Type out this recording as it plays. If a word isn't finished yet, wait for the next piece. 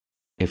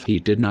If he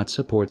did not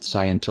support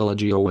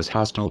Scientology or was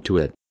hostile to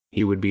it,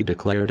 he would be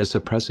declared a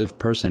suppressive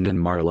person and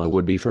Marlowe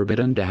would be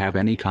forbidden to have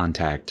any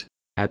contact.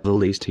 At the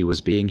least he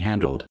was being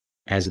handled.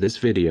 As this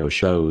video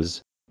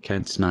shows,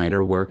 Kent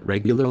Snyder worked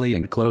regularly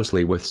and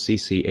closely with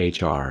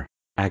CCHR,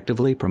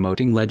 actively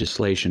promoting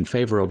legislation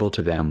favorable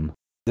to them.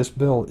 This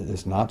bill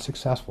is not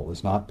successful,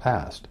 is not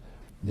passed,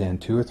 then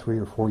 2 or 3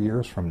 or 4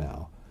 years from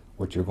now,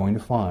 what you're going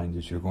to find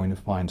is you're going to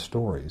find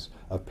stories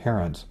of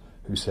parents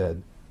who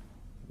said,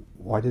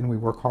 why didn't we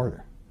work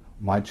harder?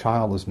 My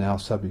child is now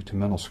subject to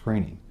mental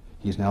screening.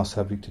 He's now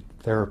subject to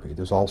therapy.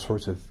 There's all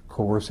sorts of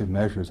coercive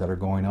measures that are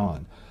going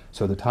on.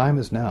 So the time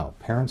is now.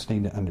 Parents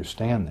need to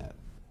understand that,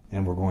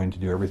 and we're going to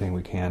do everything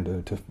we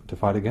can to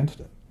fight against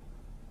it.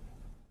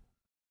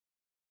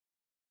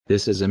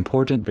 This is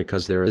important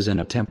because there is an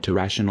attempt to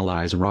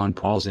rationalize Ron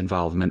Paul's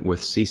involvement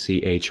with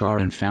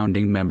CCHR and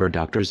founding member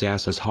Dr.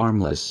 Zass as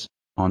harmless.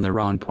 On the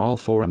Ron Paul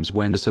forums,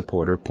 when a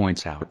supporter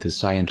points out the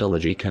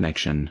Scientology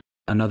connection,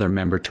 another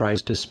member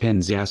tries to spin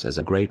Zass as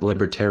a great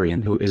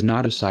libertarian who is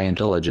not a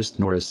Scientologist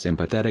nor is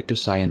sympathetic to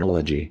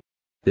Scientology.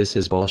 This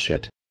is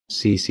bullshit.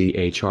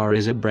 CCHR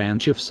is a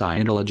branch of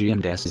Scientology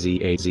and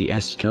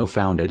SZAZS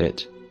co-founded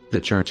it. The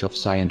Church of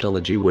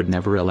Scientology would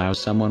never allow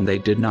someone they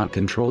did not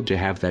control to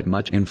have that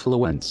much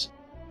influence.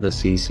 The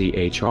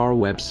CCHR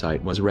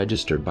website was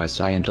registered by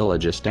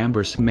Scientologist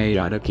Amber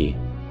Smayataki.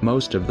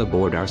 Most of the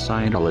board are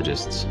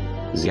Scientologists.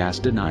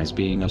 Zass denies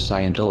being a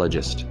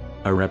Scientologist.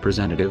 A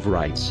representative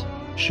writes,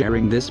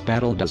 sharing this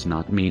battle does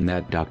not mean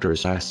that Dr.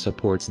 Zass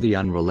supports the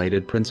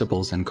unrelated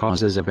principles and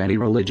causes of any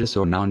religious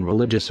or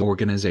non-religious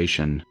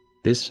organization.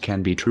 This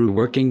can be true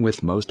working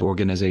with most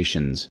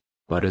organizations,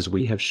 but as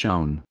we have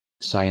shown,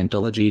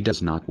 Scientology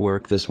does not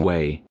work this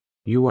way.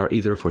 You are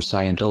either for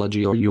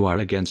Scientology or you are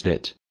against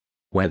it.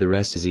 Whether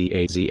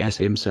SZAZS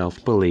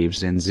himself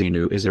believes in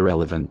Xenu is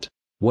irrelevant.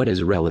 What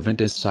is relevant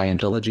is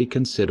Scientology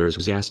considers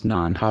Zass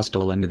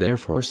non-hostile and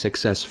therefore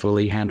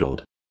successfully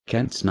handled.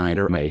 Kent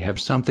Snyder may have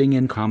something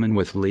in common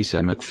with Lisa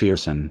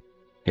McPherson.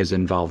 His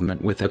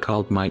involvement with a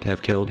cult might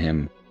have killed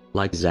him.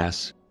 Like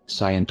Zass,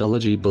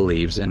 Scientology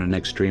believes in an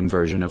extreme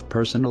version of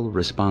personal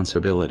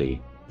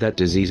responsibility. That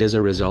disease is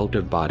a result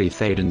of body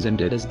thetans and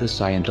it is the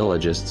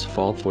Scientologists'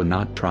 fault for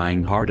not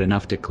trying hard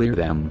enough to clear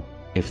them.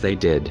 If they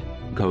did,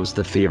 goes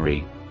the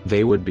theory,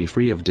 they would be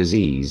free of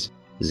disease.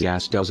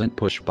 Zass doesn't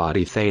push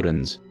body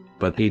thetans,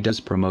 but he does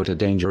promote a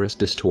dangerous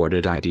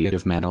distorted idea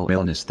of mental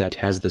illness that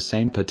has the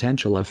same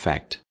potential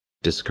effect,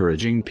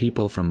 discouraging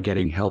people from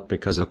getting help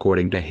because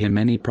according to him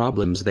any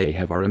problems they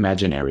have are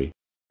imaginary.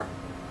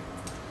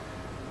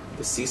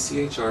 The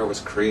CCHR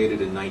was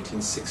created in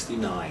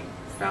 1969,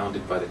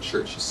 founded by the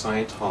Church of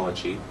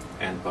Scientology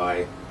and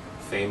by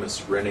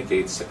famous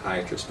renegade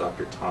psychiatrist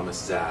Dr.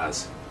 Thomas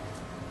Zass.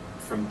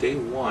 From day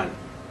one,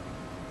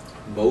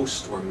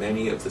 most or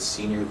many of the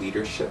senior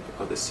leadership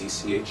of the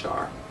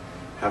CCHR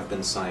have been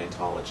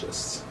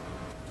Scientologists.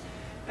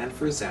 And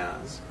for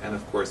Zass, and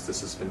of course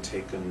this has been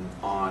taken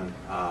on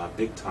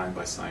big time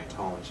by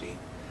Scientology,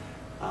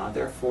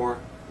 therefore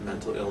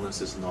mental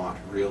illness is not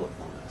real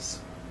illness.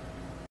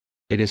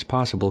 It is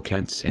possible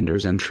Kent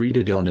Snyder's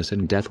untreated illness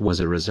and death was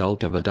a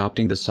result of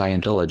adopting the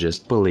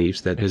Scientologist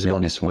beliefs that his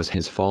illness was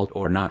his fault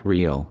or not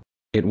real.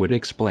 It would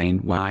explain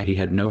why he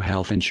had no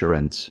health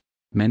insurance.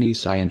 Many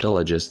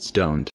Scientologists don't.